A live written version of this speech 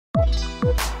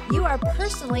You are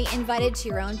personally invited to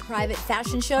your own private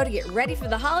fashion show to get ready for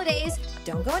the holidays.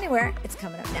 Don't go anywhere. It's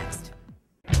coming up next.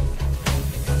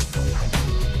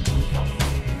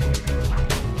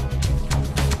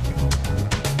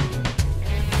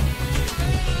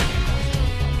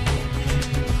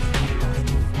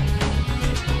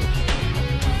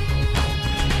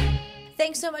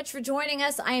 Thanks so much for joining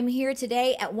us. I am here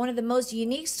today at one of the most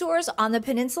unique stores on the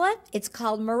peninsula. It's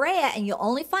called Marea, and you'll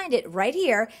only find it right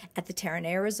here at the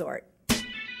Terranea Resort.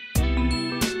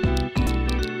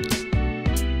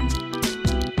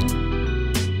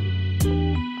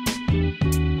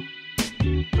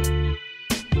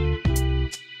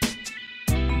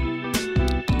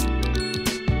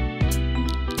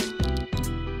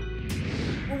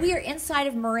 We are inside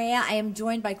of Marea. I am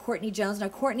joined by Courtney Jones. Now,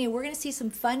 Courtney, we're going to see some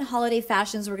fun holiday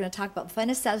fashions. We're going to talk about fun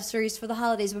accessories for the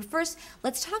holidays. But first,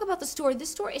 let's talk about the store.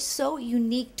 This store is so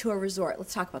unique to a resort.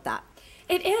 Let's talk about that.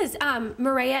 It is.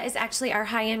 Marea is actually our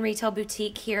high-end retail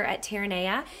boutique here at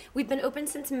Terranea. We've been open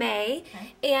since May,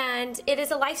 and it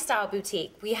is a lifestyle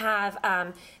boutique. We have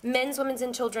men's, women's,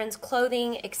 and children's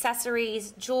clothing,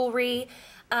 accessories, jewelry.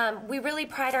 We really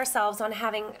pride ourselves on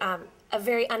having a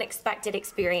very unexpected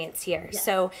experience here. Yes.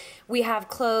 So we have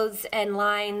clothes and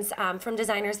lines from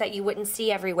designers that you wouldn't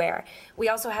see everywhere. We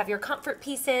also have your comfort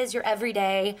pieces, your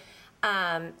everyday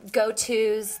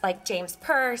go-tos like James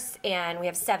Purse, and we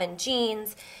have 7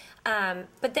 jeans.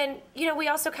 But then, you know, we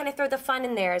also kind of throw the fun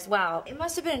in there as well. It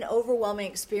must have been an overwhelming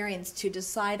experience to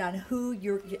decide on who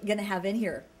you're going to have in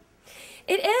here.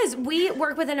 It is. We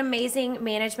work with an amazing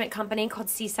management company called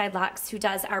Seaside Luxe who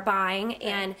does our buying,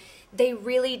 and they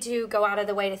really do go out of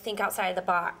the way to think outside of the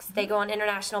box. They go on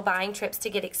international buying trips to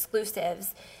get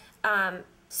exclusives.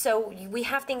 So we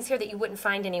have things here that you wouldn't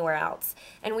find anywhere else.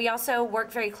 And we also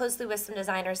work very closely with some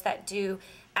designers that do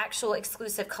actual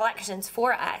exclusive collections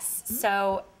for us.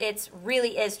 So it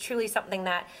really is truly something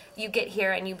that you get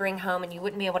here and you bring home and you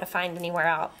wouldn't be able to find anywhere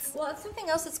else. Well, something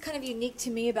else that's kind of unique to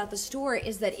me about the store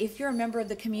is that if you're a member of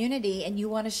the community and you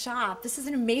want to shop, this is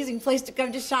an amazing place to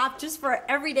come to shop just for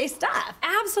everyday stuff.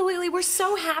 Absolutely. We're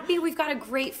so happy. We've got a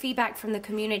great feedback from the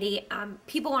community.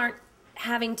 People aren't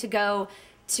having to go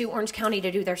to Orange County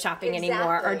to do their shopping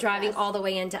anymore, or driving all the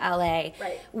way into LA.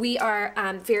 Right. We are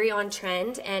very on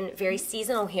trend and very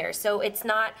seasonal here, so it's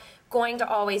not going to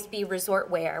always be resort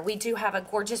wear. We do have a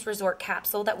gorgeous resort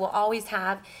capsule that we'll always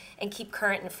have and keep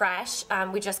current and fresh.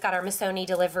 We just got our Missoni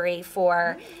delivery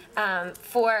for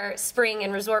spring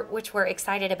and resort, which we're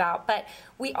excited about. But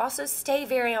we also stay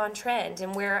very on trend,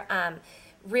 and we're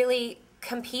really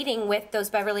competing with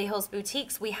those Beverly Hills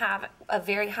boutiques. We have a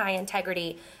very high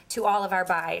integrity to all of our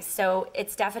buys. So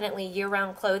it's definitely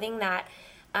year-round clothing that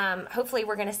hopefully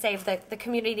we're going to save the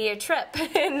community a trip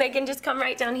and they can just come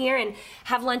right down here and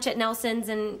have lunch at Nelson's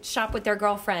and shop with their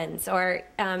girlfriends, or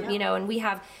you know, and we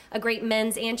have a great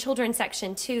men's and children's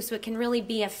section too, so it can really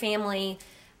be a family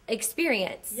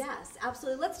experience. Yes,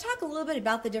 absolutely. Let's talk a little bit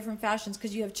about the different fashions,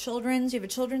 because you have children's, you have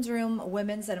a children's room, a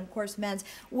women's, and of course men's.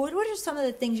 What are some of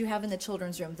the things you have in the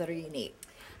children's room that are unique?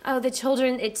 Oh, the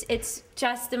children, it's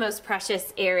just the most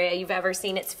precious area you've ever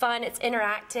seen. It's fun, it's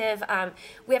interactive.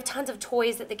 We have tons of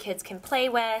toys that the kids can play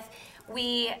with.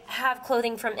 We have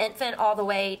clothing from infant all the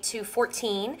way to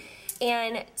 14.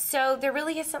 And so there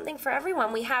really is something for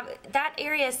everyone. We have, that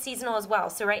area is seasonal as well.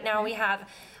 So right now we have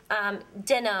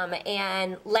denim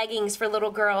and leggings for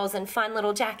little girls and fun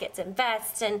little jackets and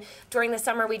vests, and during the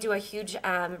summer we do a huge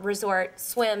resort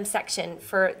swim section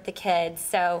for the kids.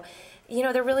 So, you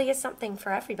know, there really is something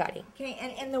for everybody. Okay,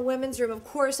 and in the women's room, of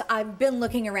course, I've been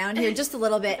looking around here just a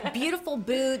little bit. Beautiful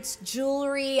boots,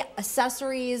 jewelry,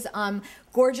 accessories,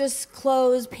 gorgeous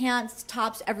clothes, pants,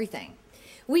 tops, everything.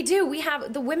 We do. We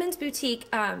have the women's boutique.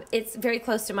 It's very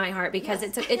close to my heart because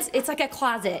it's like a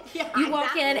closet. Yeah, you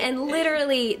walk in and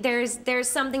literally there's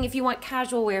something. If you want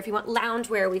casual wear, if you want lounge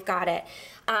wear, we've got it.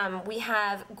 We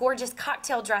have gorgeous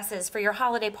cocktail dresses for your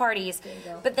holiday parties.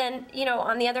 But then, you know,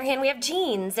 on the other hand, we have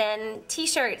jeans and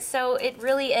t-shirts. So it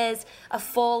really is a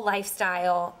full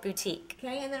lifestyle boutique.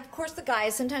 Okay, and then of course the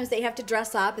guys, sometimes they have to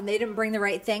dress up and they didn't bring the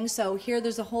right thing. So here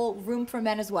there's a whole room for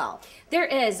men as well. There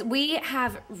is. We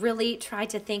have really tried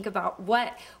to think about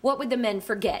what would the men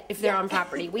forget if they're on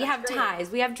property. We have ties,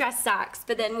 we have dress socks,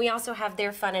 but then we also have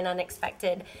their fun and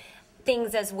unexpected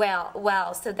things as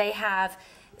well. So they have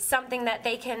something that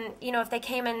they can, you know, if they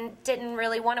came and didn't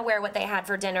really want to wear what they had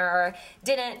for dinner, or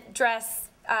didn't dress,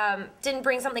 didn't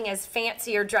bring something as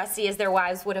fancy or dressy as their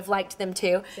wives would have liked them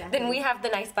to, then we have the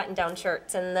nice button-down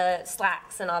shirts and the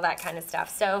slacks and all that kind of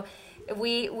stuff. So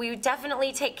we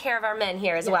definitely take care of our men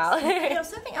here as well. You know,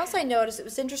 something else I noticed that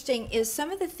was interesting is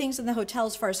some of the things in the hotel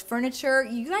as far as furniture,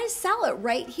 you guys sell it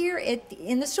right here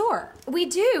in the store. We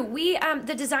do. We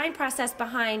the design process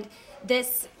behind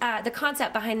this, the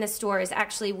concept behind this store is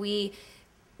actually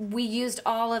we used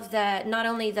all of the, not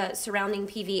only the surrounding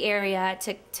PV area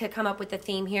to come up with the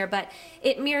theme here, but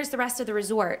it mirrors the rest of the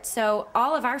resort. So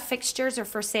all of our fixtures are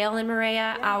for sale in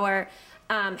Marea. Our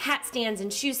hat stands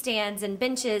and shoe stands and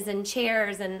benches and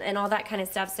chairs and all that kind of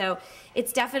stuff. So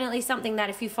it's definitely something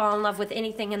that if you fall in love with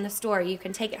anything in the store, you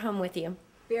can take it home with you.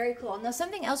 Very cool. Now,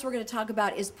 something else we're going to talk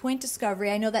about is Point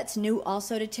Discovery. I know that's new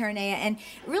also to Terranea, and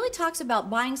it really talks about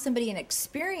buying somebody an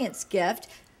experience gift.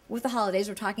 With the holidays,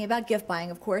 we're talking about gift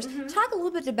buying, of course. Talk a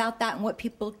little bit about that and what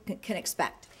people can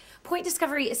expect. Point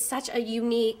Discovery is such a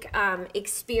unique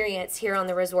experience here on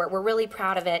the resort. We're really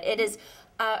proud of it. It is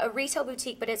a retail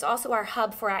boutique, but it's also our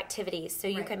hub for activities. So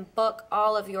you can book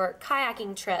all of your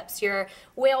kayaking trips, your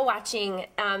whale watching,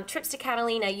 trips to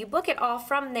Catalina. You book it all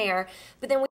from there, but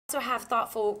then we also have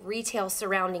thoughtful retail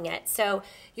surrounding it. So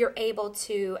you're able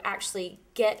to actually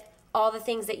get all the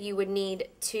things that you would need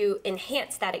to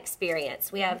enhance that experience.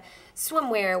 We have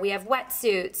swimwear, we have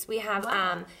wetsuits, we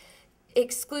have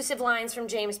exclusive lines from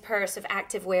James Purse of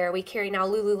activewear. We carry now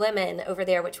Lululemon over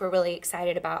there, which we're really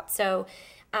excited about. So,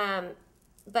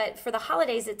 but for the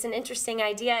holidays, it's an interesting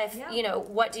idea. If you know,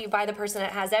 what do you buy the person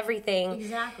that has everything?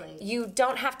 Exactly. You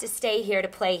don't have to stay here to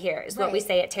play here, is what we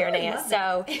say at Terranea.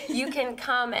 So you can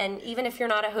come, and even if you're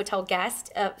not a hotel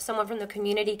guest, someone from the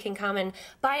community can come and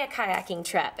buy a kayaking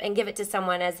trip and give it to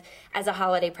someone as a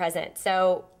holiday present.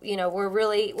 So you know, we're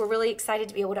really excited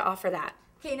to be able to offer that.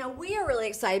 Okay, now we are really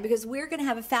excited because we're going to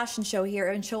have a fashion show here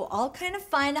and show all kind of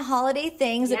fun holiday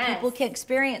things that people can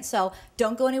experience. So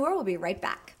don't go anywhere. We'll be right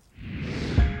back.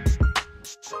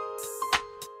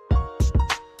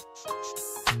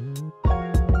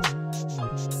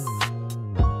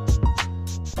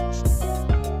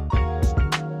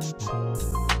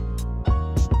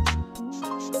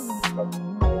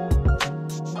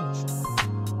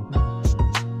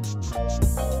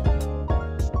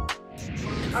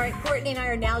 All right, Courtney and I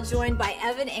are now joined by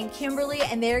Evan and Kimberly,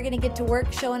 and they're going to get to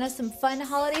work showing us some fun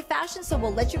holiday fashion, so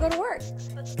we'll let you go to work.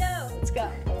 Let's go. Let's go.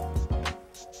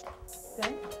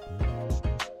 Good.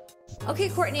 Okay,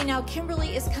 Courtney, now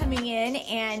Kimberly is coming in,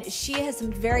 and she has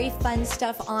some very fun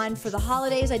stuff on for the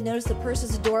holidays. I noticed the purse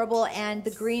is adorable, and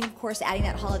the green, of course, adding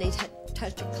that holiday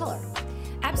touch of color.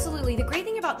 Absolutely. The great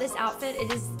thing about this outfit,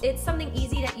 it's something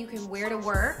easy that you can wear to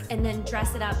work and then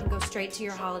dress it up and go straight to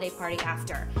your holiday party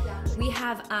after. We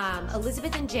have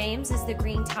Elizabeth and James is the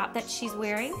green top that she's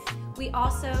wearing. We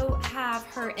also have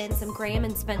her in some Graham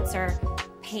and Spencer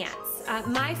pants.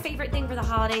 My favorite thing for the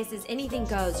holidays is anything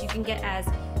goes. You can get as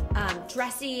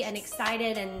dressy and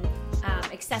excited and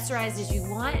accessorized as you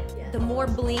want. The more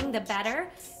bling, the better.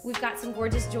 We've got some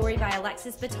gorgeous jewelry by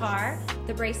Alexis Bitar,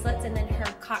 the bracelets, and then her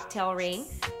cocktail ring.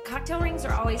 Cocktail rings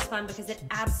are always fun because it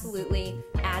absolutely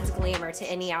adds glamour to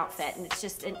any outfit, and it's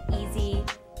just an easy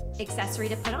accessory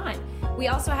to put on. We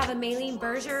also have a Maylene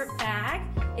Berger bag.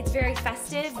 It's very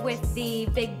festive with the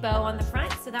big bow on the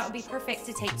front, so that would be perfect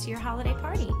to take to your holiday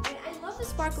party. And I love the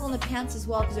sparkle in the pants as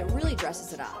well because it really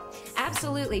dresses it up.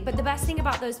 Absolutely, but the best thing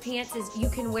about those pants is you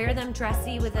can wear them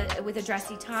dressy with a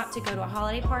dressy top to go to a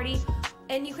holiday party,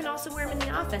 and you can also wear them in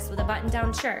the office with a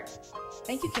button-down shirt.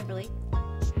 Thank you, Kimberly.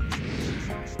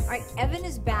 All right, Evan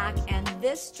is back, and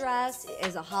this dress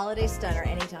is a holiday stunner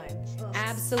anytime.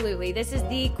 Absolutely. This is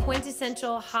the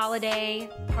quintessential holiday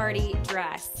party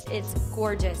dress. It's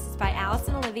gorgeous. It's by Alice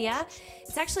and Olivia.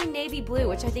 It's actually navy blue,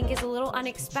 which I think is a little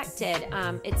unexpected.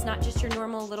 It's not just your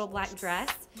normal little black dress.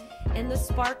 And the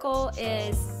sparkle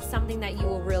is something that you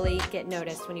will really get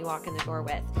noticed when you walk in the door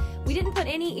with. We didn't put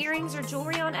any earrings or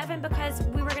jewelry on Evan because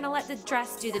we were going to let the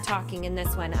dress do the talking in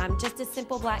this one. Just a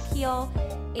simple black heel,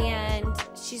 and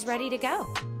she's ready to go.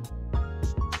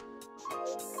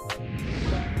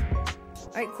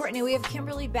 All right, Courtney, we have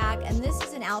Kimberly back, and this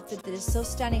is an outfit that is so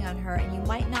stunning on her, and you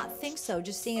might not think so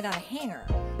just seeing it on a hanger.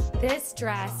 This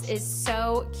dress is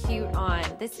so cute on.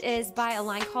 This is by a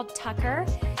line called Tucker,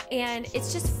 and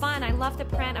it's just fun. I love the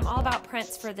print. I'm all about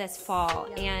prints for this fall,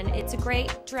 and it's a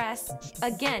great dress.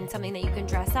 Again, something that you can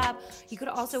dress up. You could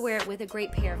also wear it with a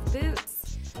great pair of boots.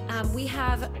 We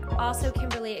have also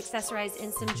Kimberly accessorized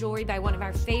in some jewelry by one of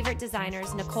our favorite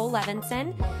designers, Nicole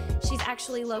Levinson. She's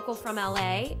actually local from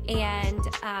LA, and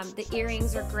the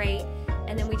earrings are great.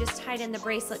 And then we just tied in the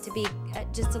bracelet to be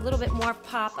just a little bit more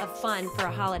pop of fun for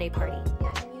a holiday party.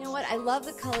 Yeah, and you know know what? I love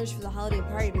the colors for the holiday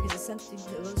party because it's something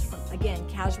that goes from, again,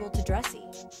 casual to dressy.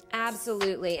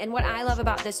 Absolutely. And what I love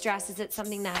about this dress is it's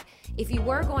something that if you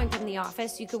were going from the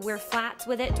office, you could wear flats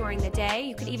with it during the day.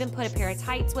 You could even put a pair of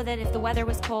tights with it if the weather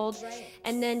was cold. Right.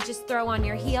 And then just throw on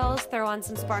your heels, throw on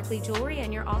some sparkly jewelry,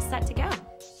 and you're all set to go.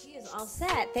 She is all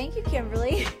set. Thank you,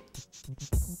 Kimberly.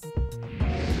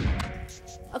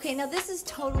 Okay, now this is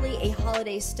totally a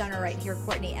holiday stunner right here.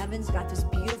 Courtney Evans got this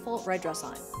beautiful red dress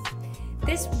on.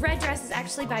 This red dress is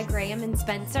actually by Graham and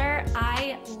Spencer.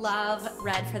 I love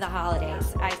red for the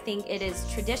holidays. I think it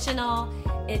is traditional.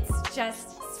 It's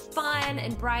just fun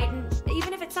and bright, and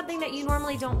even if it's something that you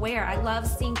normally don't wear, I love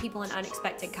seeing people in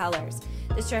unexpected colors.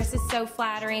 This dress is so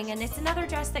flattering, and it's another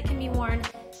dress that can be worn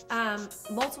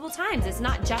multiple times. It's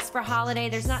not just for holiday.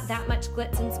 There's not that much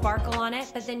glitz and sparkle on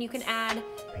it, but then you can add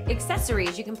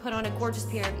accessories. You can put on a gorgeous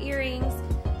pair of earrings,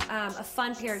 a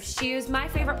fun pair of shoes. My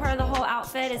favorite part of the whole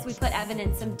outfit is we put Evan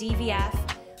in some DVF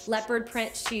leopard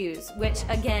print shoes, which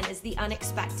again is the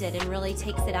unexpected and really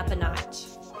takes it up a notch.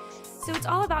 So it's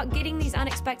all about getting these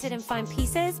unexpected and fun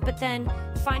pieces, but then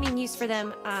finding use for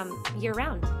them year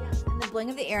round. Yeah. And the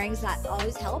bling of the earrings, that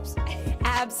always helps.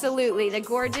 Absolutely, the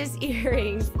gorgeous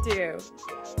earrings do.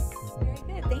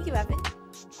 Very good. Thank you, Evan.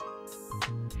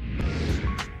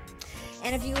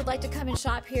 And if you would like to come and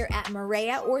shop here at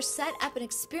Marea or set up an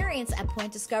experience at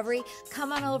Point Discovery,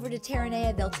 come on over to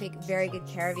Terranea. They'll take very good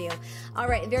care of you. All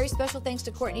right, very special thanks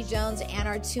to Courtney Jones and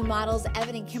our two models,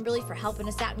 Evan and Kimberly, for helping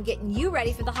us out and getting you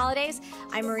ready for the holidays.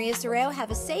 I'm Maria Sorrell.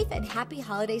 Have a safe and happy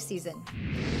holiday season.